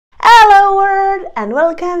and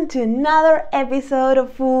welcome to another episode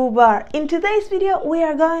of FooBar. In today's video we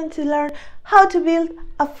are going to learn how to build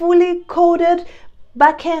a fully coded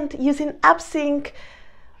backend using AppSync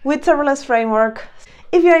with Serverless Framework.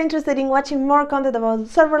 If you are interested in watching more content about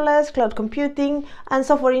serverless, cloud computing and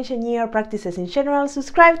software engineer practices in general,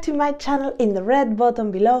 subscribe to my channel in the red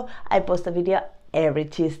button below. I post a video every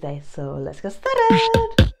Tuesday, so let's get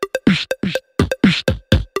started.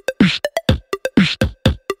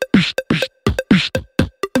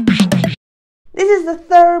 This is the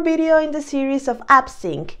third video in the series of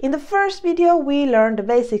AppSync. In the first video we learned the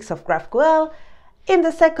basics of GraphQL. In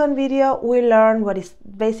the second video we learned what is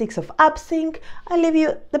basics of AppSync. I leave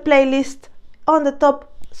you the playlist on the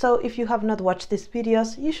top, so if you have not watched these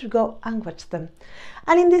videos you should go and watch them.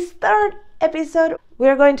 And in this third episode we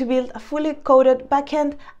are going to build a fully coded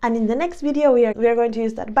backend, and in the next video we are going to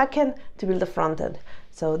use that backend to build a frontend.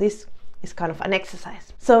 So this is kind of an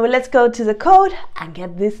exercise. So let's go to the code and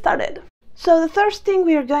get this started. So the first thing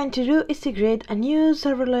we are going to do is to create a new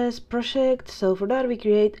serverless project. So for that we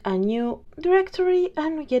create a new directory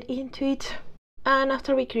and we get into it. And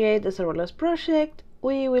after we create the serverless project,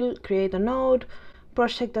 we will create a node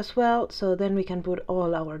project as well. So then we can put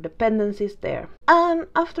all our dependencies there. And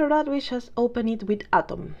after that we just open it with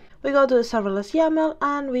Atom. We go to the serverless YAML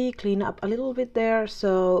and we clean up a little bit there,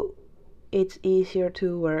 so it's easier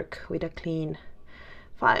to work with a clean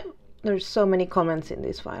file. There's so many comments in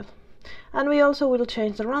this file. And we also will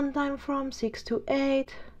change the runtime from 6 to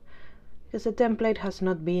 8 because the template has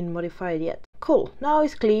not been modified yet. Cool, now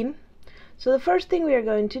it's clean. So the first thing we are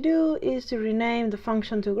going to do is to rename the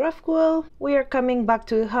function to GraphQL. We are coming back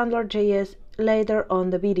to handler.js later on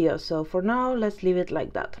the video, so for now let's leave it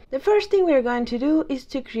like that. The first thing we are going to do is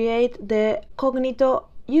to create the Cognito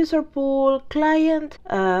user pool client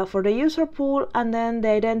for the user pool, and then the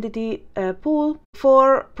identity pool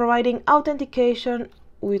for providing authentication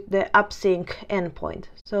with the AppSync endpoint.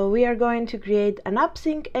 So we are going to create an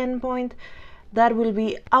AppSync endpoint that will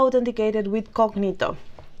be authenticated with Cognito.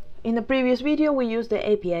 In the previous video we used the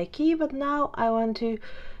API key, but now I want to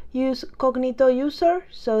use Cognito user,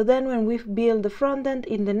 so then when we build the frontend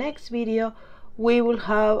in the next video we will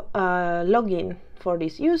have a login for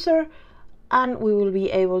this user and we will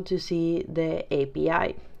be able to see the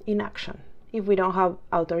API in action. If we don't have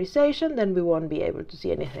authorization, then we won't be able to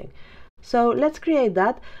see anything. So let's create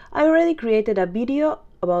that. I already created a video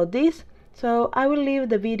about this, so I will leave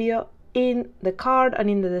the video in the card and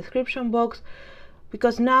in the description box,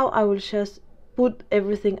 because now I will just put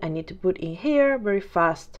everything I need to put in here very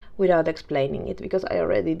fast without explaining it, because I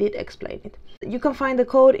already did explain it. You can find the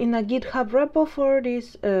code in a GitHub repo for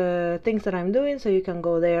these things that I'm doing, so you can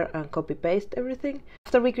go there and copy paste everything.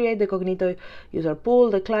 After we create the Cognito user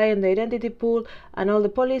pool, the client, the identity pool and all the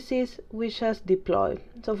policies, we just deploy.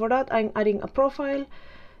 So for that I'm adding a profile.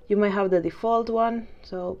 You might have the default one,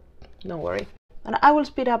 so don't worry. And I will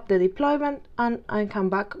speed up the deployment and I'll come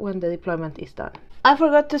back when the deployment is done. I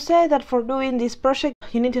forgot to say that for doing this project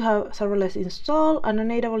you need to have Serverless installed and an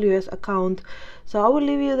AWS account. So I will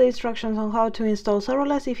leave you the instructions on how to install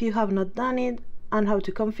Serverless if you have not done it, and how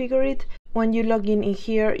to configure it. When you log in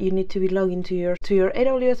here you need to be logged into your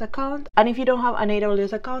AWS account, and if you don't have an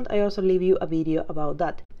AWS account I also leave you a video about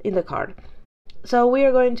that in the card. So we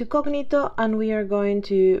are going to Cognito and we are going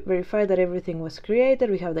to verify that everything was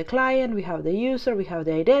created. We have the client, we have the user, we have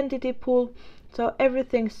the identity pool, so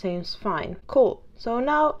everything seems fine. Cool. So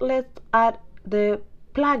now let's add the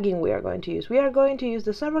plugin we are going to use. We are going to use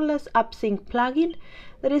the Serverless AppSync plugin.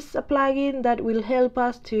 That is a plugin that will help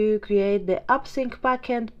us to create the AppSync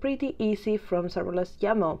backend pretty easy from Serverless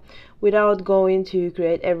YAML without going to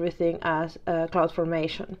create everything as a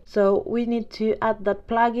CloudFormation. So we need to add that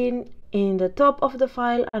plugin in the top of the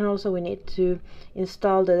file, and also we need to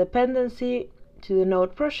install the dependency to the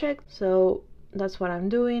node project. So that's what I'm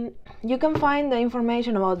doing. You can find the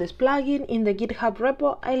information about this plugin in the GitHub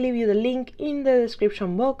repo. I leave you the link in the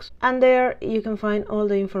description box, and there you can find all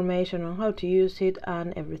the information on how to use it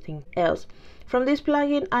and everything else. From this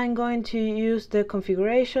plugin I'm going to use the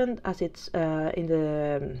configuration as it's in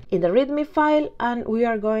the README file, and we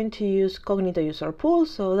are going to use Cognito user pool,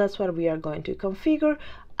 so that's what we are going to configure.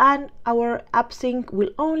 And our AppSync will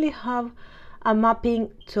only have a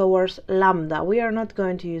mapping towards Lambda. We are not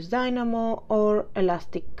going to use Dynamo or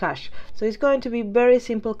Elastic Cache. So it's going to be very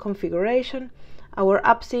simple configuration. Our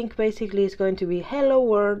AppSync basically is going to be hello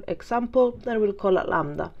world example that will call a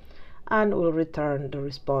Lambda and will return the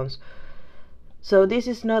response. So this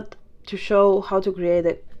is not to show how to create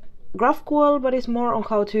a GraphQL, but it's more on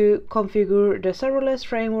how to configure the serverless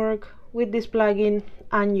framework with this plugin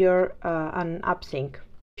and your AppSync.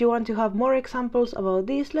 you want to have more examples about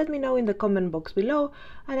this, let me know in the comment box below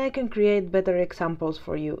and I can create better examples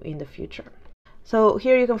for you in the future. So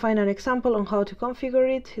here you can find an example on how to configure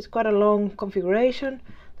it. It's quite a long configuration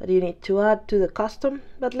that you need to add to the custom,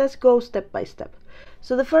 but let's go step by step.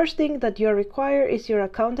 So the first thing that you require is your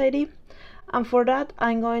account ID. And for that,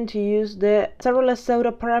 I'm going to use the Serverless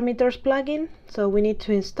Pseudo Parameters plugin. So we need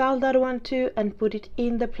to install that one too and put it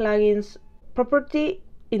in the plugins property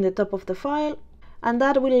in the top of the file. And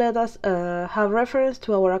that will let us have reference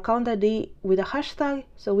to our account ID with a hashtag.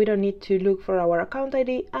 So we don't need to look for our account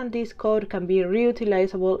ID, and this code can be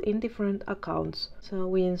reutilizable in different accounts. So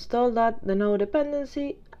we install that, the node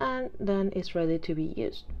dependency, and then it's ready to be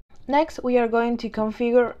used. Next, we are going to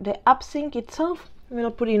configure the AppSync itself.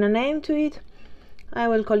 We'll put in a name to it. I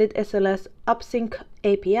will call it SLS AppSync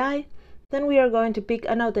API. Then we are going to pick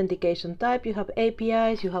an authentication type. You have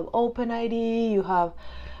APIs, you have OpenID, you have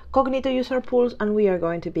Cognito user pools, and we are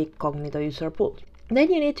going to pick Cognito user pools.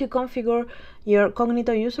 Then you need to configure your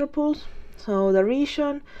Cognito user pools. So the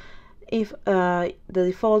region, if the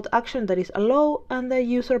default action that is allow, and the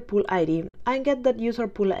user pool ID. I get that user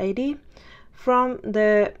pool ID from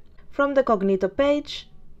the Cognito page.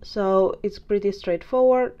 So it's pretty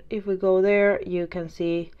straightforward. If we go there, you can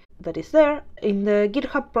see that it's there. In the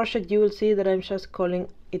GitHub project, you will see that I'm just calling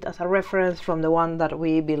it as a reference from the one that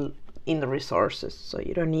we built in the resources. So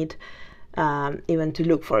you don't need even to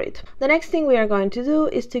look for it. The next thing we are going to do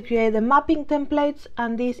is to create the mapping templates,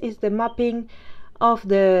 and this is the mapping of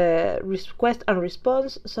the request and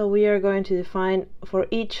response. So we are going to define for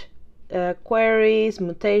each queries,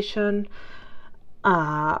 mutation,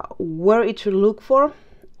 where it should look for.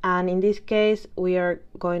 And in this case, we are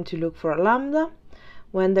going to look for a lambda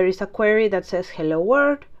when there is a query that says hello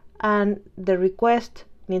world, and the request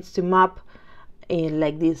needs to map in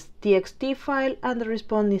like this txt file, and the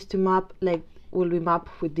response needs to map like will be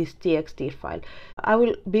mapped with this txt file. I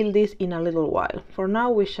will build this in a little while. For now,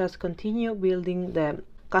 we just continue building the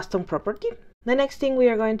custom property. The next thing we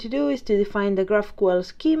are going to do is to define the GraphQL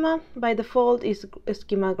schema. By default is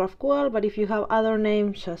schema GraphQL, but if you have other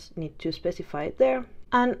names, just need to specify it there.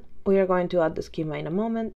 And we are going to add the schema in a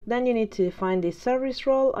moment. Then you need to define this service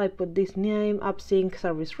role. I put this name, AppSync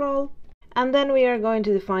Service Role. And then we are going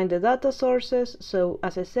to define the data sources. So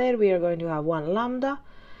as I said, we are going to have one lambda.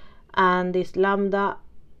 And this lambda,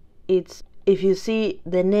 it's if you see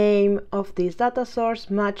the name of this data source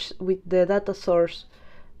matched with the data source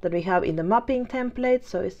that we have in the mapping template.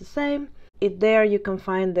 So it's the same. There you can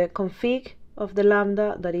find the config of the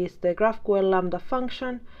lambda, that is the GraphQL lambda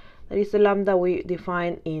function. That is the lambda we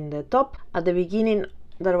defined in the top. At the beginning,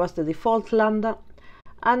 there was the default lambda,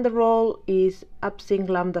 and the role is AppSync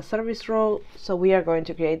lambda service role. So we are going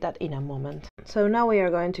to create that in a moment. So now we are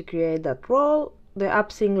going to create that role, the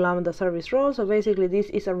AppSync lambda service role. So basically, this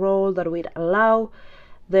is a role that would allow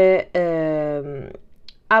the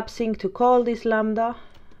AppSync to call this lambda.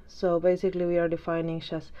 So basically, we are defining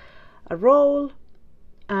just a role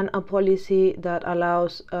and a policy that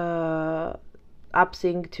allows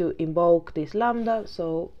AppSync to invoke this lambda.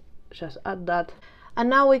 So just add that, and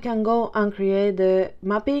now we can go and create the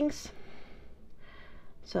mappings.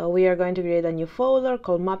 So we are going to create a new folder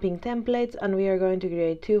called mapping templates, and we are going to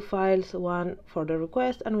create two files, one for the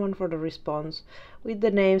request and one for the response, with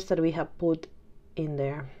the names that we have put in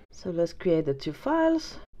there. So let's create the two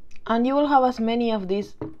files, and you will have as many of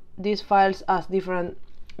these files as different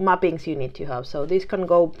mappings you need to have. So this can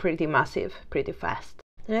go pretty massive, pretty fast.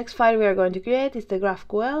 The next file we are going to create is the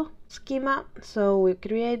GraphQL schema. So we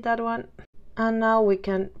create that one, and now we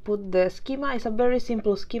can put the schema. It's a very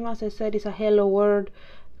simple schema. As I said, it's a hello world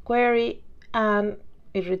query, and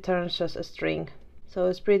it returns just a string. So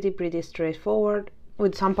it's pretty straightforward,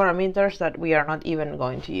 with some parameters that we are not even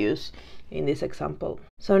going to use in this example.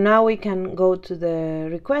 So now we can go to the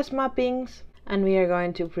request mappings, and we are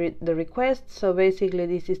going to print the request. So basically,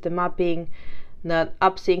 this is the mapping that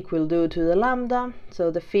AppSync will do to the lambda. So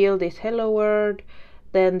the field is hello world,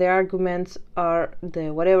 then the arguments are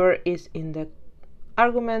the whatever is in the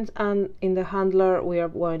arguments, and in the handler we are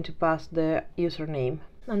going to pass the username.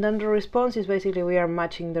 And then the response is basically we are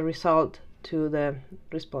matching the result to the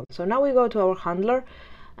response. So now we go to our handler,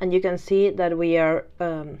 and you can see that we are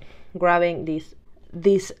grabbing these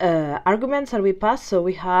arguments that we pass. So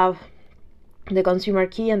we have the consumer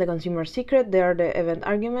key and the consumer secret. They are the event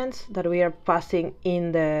arguments that we are passing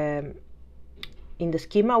in the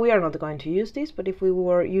schema. We are not going to use this, but if we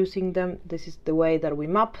were using them, this is the way that we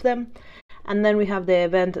map them. And then we have the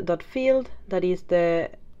event.field, that is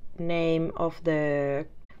the name of the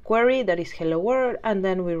query, that is hello world, and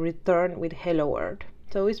then we return with hello world.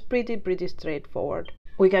 So it's pretty straightforward.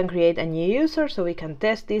 we can create a new user, so we can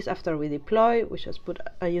test this after we deploy. We just put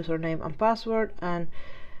a username and password, and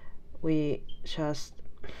we just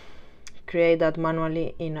create that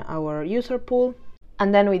manually in our user pool.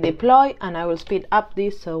 And then we deploy, and I will speed up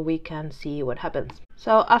this so we can see what happens.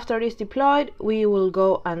 So after this deployed, we will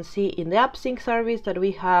go and see in the AppSync service that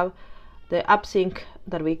we have the AppSync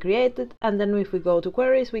that we created. And then if we go to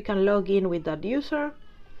queries, we can log in with that user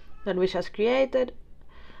that we just created,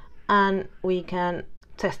 and we can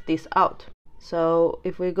test this out. So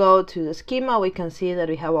if we go to the schema, we can see that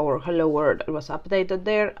we have our hello world that was updated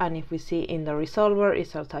there, and if we see in the resolver,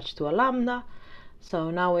 it's attached to a lambda.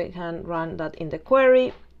 So now we can run that in the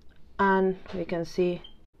query, and we can see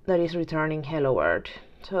that it's returning hello world.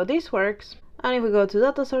 So this works. And if we go to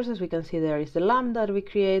data sources, we can see there is the lambda that we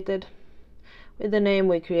created with the name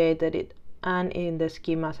we created it. And in the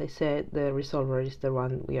schema, as I said, the resolver is the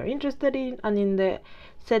one we are interested in. And in the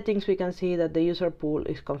settings, we can see that the user pool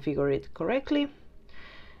is configured correctly.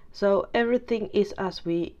 So everything is as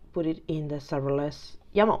we put it in the serverless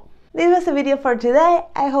YAML. This was the video for today.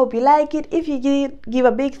 I hope you like it. If you did, give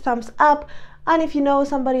a big thumbs up. And if you know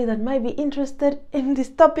somebody that might be interested in this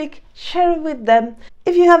topic, share it with them.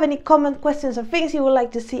 If you have any comment, questions, or things you would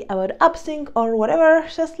like to see about AppSync or whatever,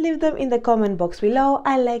 just leave them in the comment box below.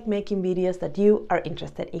 I like making videos that you are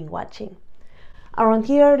interested in watching. Around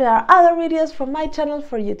here there are other videos from my channel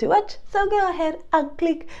for you to watch, so go ahead and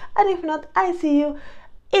click, and if not, I see you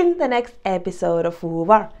in the next episode of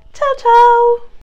FooBar. Ciao ciao!